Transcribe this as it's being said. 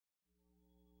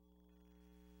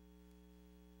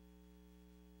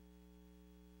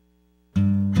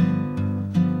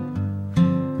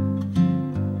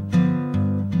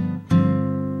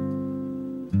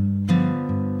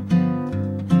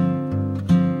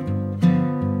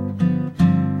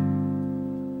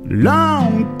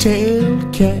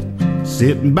Long-tailed cat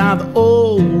sitting by the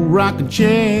old rocking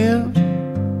chair.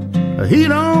 He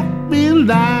don't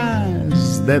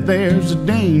realize that there's a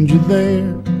danger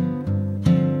there.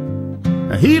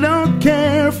 He don't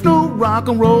care if no rock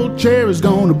and roll chair is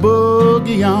gonna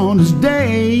boogie on his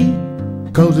day,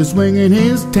 'cause he's swinging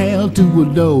his tail to a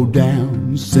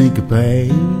low-down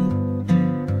syncopate.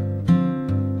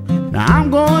 Now I'm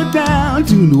going down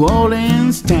to New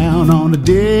Orleans town on a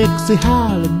Dixie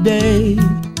holiday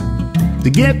to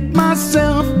get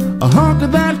myself a hunk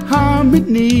of that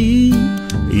harmony.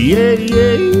 Yeah,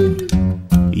 yeah.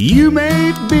 You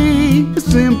may be a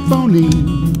symphony,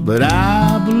 but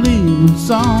I believe in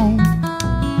song.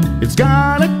 It's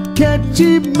got a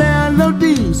catchy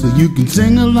melody so you can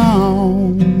sing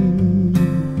along.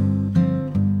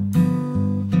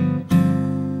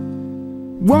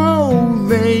 Whoa,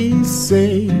 they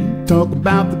say, talk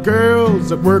about the girls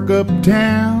that work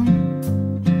uptown.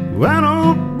 Well, I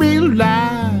don't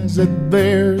realize that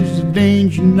there's a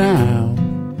danger now.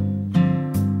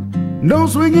 No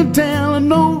swinging tail and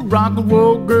no rock and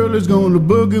roll girl is gonna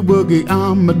boogie woogie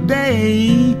on my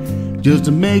day, just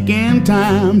to making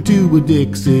time to a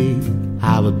Dixie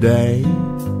holiday.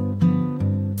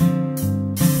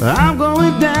 I'm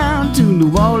going down to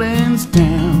New Orleans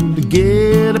town to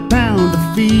get a pound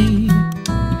of feed.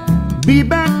 Be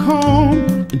back home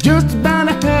in just about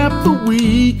a half a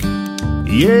week.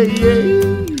 Yeah, yeah.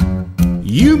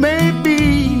 You may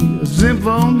be a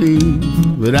symphony,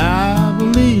 but I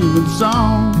believe in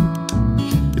song.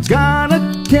 It's got a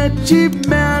catchy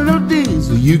melody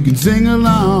so you can sing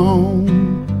along.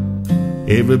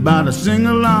 Everybody sing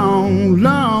along,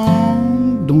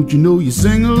 long. Don't you know you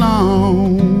sing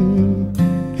along?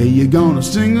 Hey, you're gonna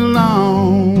sing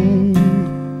along.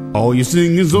 All you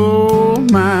sing is oh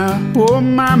my,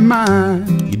 my.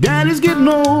 Your daddy's getting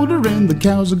older and the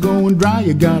cows are going dry.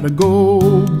 You gotta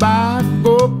go bye,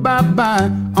 bye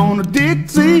on a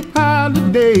Dixie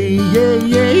holiday. Yeah,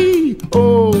 yeah.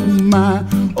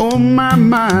 Oh my,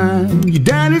 my. Your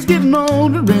daddy's getting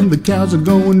older and the cows are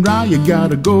going dry. You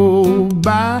gotta go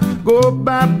bye,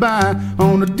 bye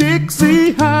on a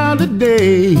Dixie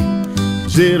holiday.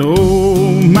 Said,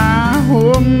 oh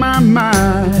my, my.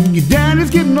 Your daddy's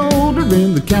getting older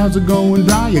and the cows are going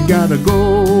dry. You gotta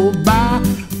go bye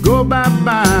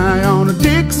on a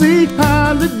Dixie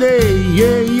holiday.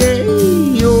 Yeah, yeah.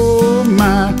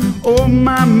 Oh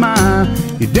my.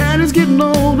 Your daddy's getting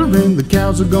older and the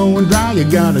cows are going dry. You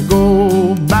gotta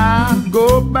go bye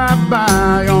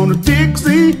on a Dixie